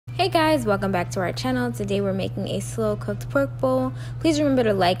Hey guys, welcome back to our channel. Today we're making a slow cooked pork bowl. Please remember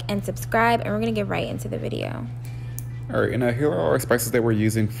to like and subscribe, and we're going to get right into the video. Alright, and here are our spices that we're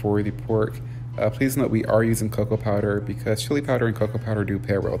using for the pork. Please note we are using cocoa powder because chili powder and cocoa powder do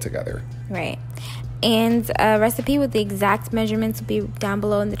pair well together. Right. And a recipe with the exact measurements will be down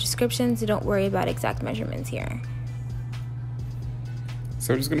below in the description, so don't worry about exact measurements here.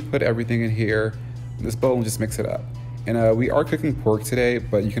 So we're just going to put everything in here, in this bowl, and just mix it up. And we are cooking pork today,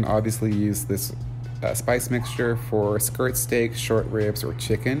 but you can obviously use this spice mixture for skirt steak, short ribs, or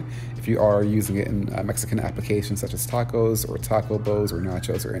chicken if you are using it in Mexican applications such as tacos or taco bowls or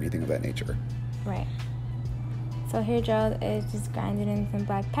nachos or anything of that nature. Right. So here Joe is just grinding in some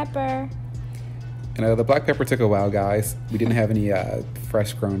black pepper. And the black pepper took a while, guys. We didn't have any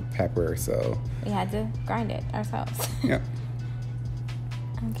fresh grown pepper, so we had to grind it ourselves. Yeah.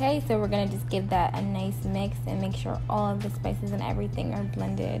 Okay, so we're gonna just give that a nice mix and make sure all of the spices and everything are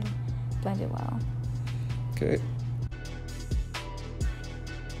blended well. Okay.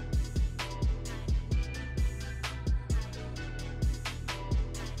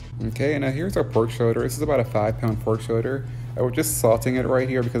 Okay, and now here's our pork shoulder. This is about a 5-pound pork shoulder. We're just salting it right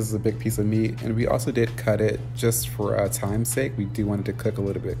here because it's a big piece of meat, and we also did cut it just for time's sake. We do want it to cook a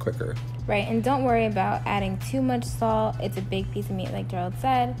little bit quicker. Right, and don't worry about adding too much salt. It's a big piece of meat like Gerald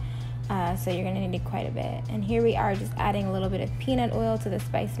said, so you're gonna need quite a bit. And here we are just adding a little bit of peanut oil to the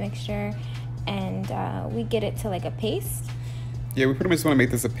spice mixture, and we get it to like a paste. Yeah, we pretty much want to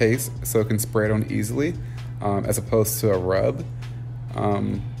make this a paste so it can spread on easily, as opposed to a rub.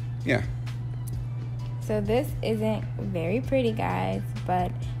 Yeah. So this isn't very pretty, guys,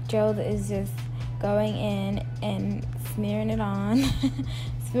 but Gerald is just going in and smearing it on,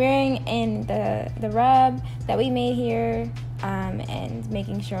 smearing in the rub that we made here, and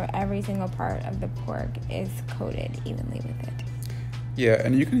making sure every single part of the pork is coated evenly with it. Yeah,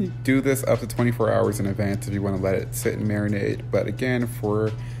 and you can do this up to 24 hours in advance if you want to let it sit and marinate. But again,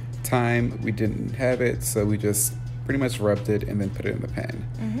 for time, we didn't have it, so we just pretty much rubbed it and then put it in the pan.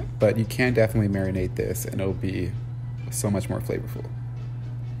 But you can definitely marinate this and it'll be so much more flavorful.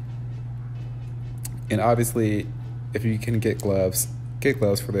 And obviously, if you can get gloves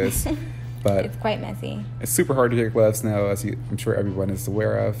for this. But it's quite messy. It's super hard to get gloves now, as I'm sure everyone is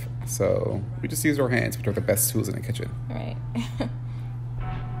aware of. So we just use our hands, which are the best tools in the kitchen. Right.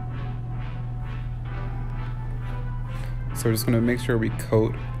 So we're just going to make sure we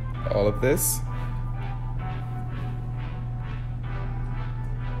coat all of this.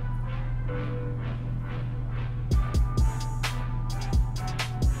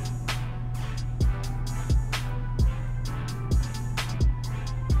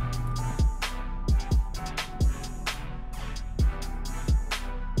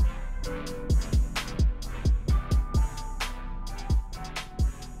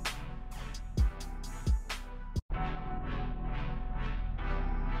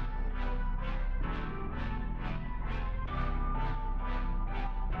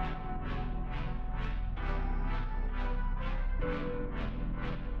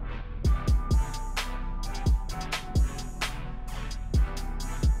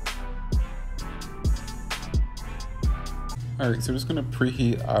 Alright, so we're just going to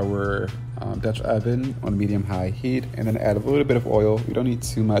preheat our Dutch oven on medium-high heat and then add a little bit of oil. We don't need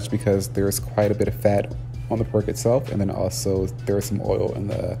too much because there's quite a bit of fat on the pork itself, and then also there's some oil in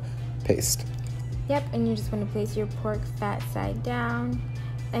the paste. Yep, and you just want to place your pork fat side down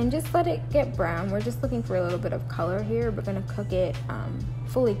and just let it get brown. We're just looking for a little bit of color here. We're going to cook it,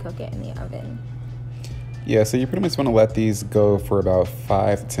 fully cook it in the oven. Yeah, so you pretty much want to let these go for about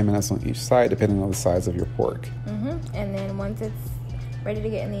 5 to 10 minutes on each side, depending on the size of your pork. And then once it's ready to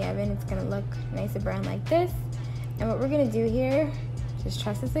get in the oven, it's going to look nice and brown like this. And what we're going to do here, just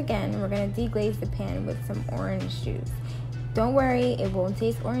trust us again, we're going to deglaze the pan with some orange juice. Don't worry, it won't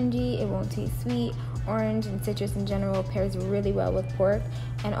taste orangey, it won't taste sweet. Orange and citrus in general pairs really well with pork,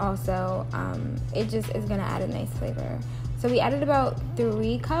 and also it just is going to add a nice flavor. So we added about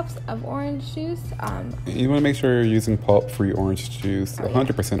 3 cups of orange juice. You want to make sure you're using pulp-free orange juice,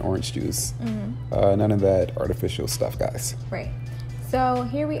 100% orange juice. None of that artificial stuff, guys. Right. So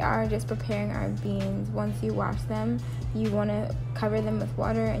here we are just preparing our beans. Once you wash them, you want to cover them with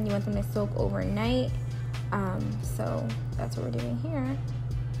water and you want them to soak overnight. So that's what we're doing here.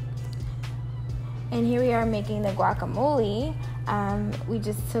 And here we are making the guacamole. We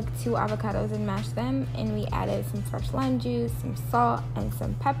just took 2 avocados and mashed them, and we added some fresh lime juice, some salt, and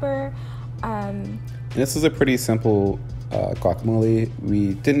some pepper. This is a pretty simple guacamole.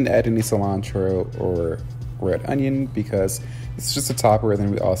 We didn't add any cilantro or red onion because It's just a topper, and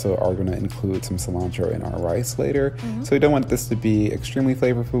then we also are going to include some cilantro in our rice later. So we don't want this to be extremely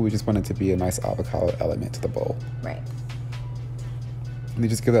flavorful. We just want it to be a nice avocado element to the bowl. Right. And you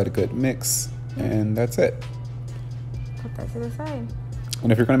just give that a good mix, and that's it. Put that to the side.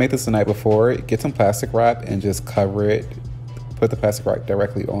 And if you're going to make this the night before, get some plastic wrap and just cover it. Put the plastic wrap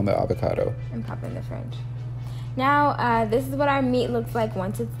directly on the avocado. And pop it in the fridge. Now, this is what our meat looks like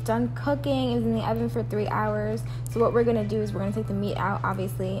once it's done cooking. It was in the oven for 3 hours. So what we're going to do is we're going to take the meat out,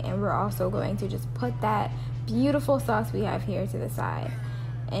 obviously, and we're also going to just put that beautiful sauce we have here to the side.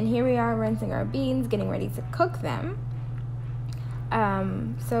 And here we are rinsing our beans, getting ready to cook them.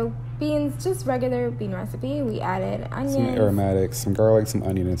 So beans, just regular bean recipe. We added onions, some aromatics, some garlic, some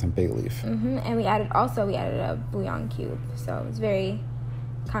onion, and some bay leaf. And we added a bouillon cube. So it's very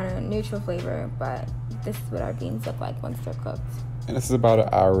kind of neutral flavor, but this is what our beans look like once they're cooked. And this is about an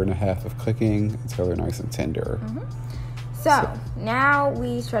hour and a half of cooking until they're nice and tender. So now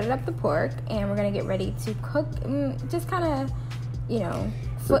we shredded up the pork, and we're gonna get ready to cook. Just kind of,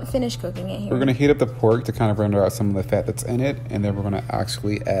 finish cooking it here. We're going to heat up the pork to kind of render out some of the fat that's in it, and then we're going to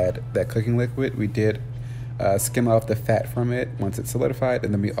actually add that cooking liquid. We did skim off the fat from it once it's solidified,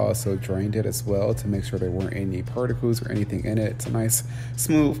 and then we also drained it as well to make sure there weren't any particles or anything in it. It's a nice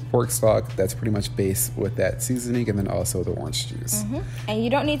smooth pork stock that's pretty much based with that seasoning, and then also the orange juice. And you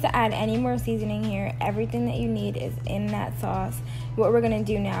don't need to add any more seasoning here. Everything that you need is in that sauce. What we're going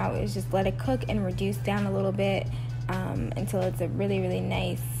to do now is just let it cook and reduce down a little bit until it's a really, really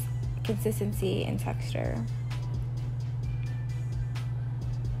nice consistency and texture.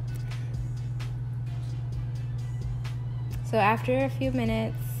 So after a few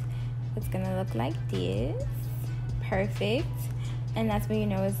minutes, it's gonna look like this. Perfect. And that's when you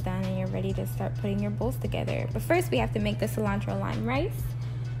know it's done and you're ready to start putting your bowls together. But first we have to make the cilantro lime rice.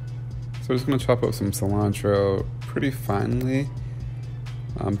 So we're just gonna chop up some cilantro pretty finely.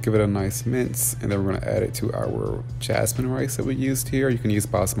 Give it a nice mince, and then we're going to add it to our jasmine rice that we used here. You can use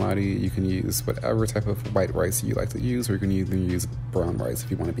basmati, you can use whatever type of white rice you like to use, or you can even use brown rice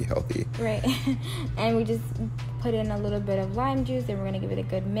if you want to be healthy. Right. And we just put in a little bit of lime juice, and we're going to give it a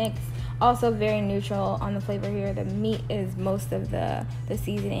good mix. Also very neutral on the flavor here. The meat is most of the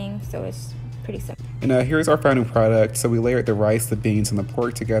seasoning, so it's pretty simple. And here's our final product. So we layered the rice, the beans, and the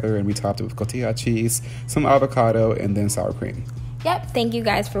pork together, and we topped it with cotija cheese, some avocado, and then sour cream. Yep, thank you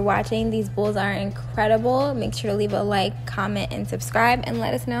guys for watching. These bowls are incredible. Make sure to leave a like, comment, and subscribe, and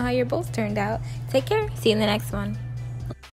let us know how your bowls turned out. Take care. See you in the next one.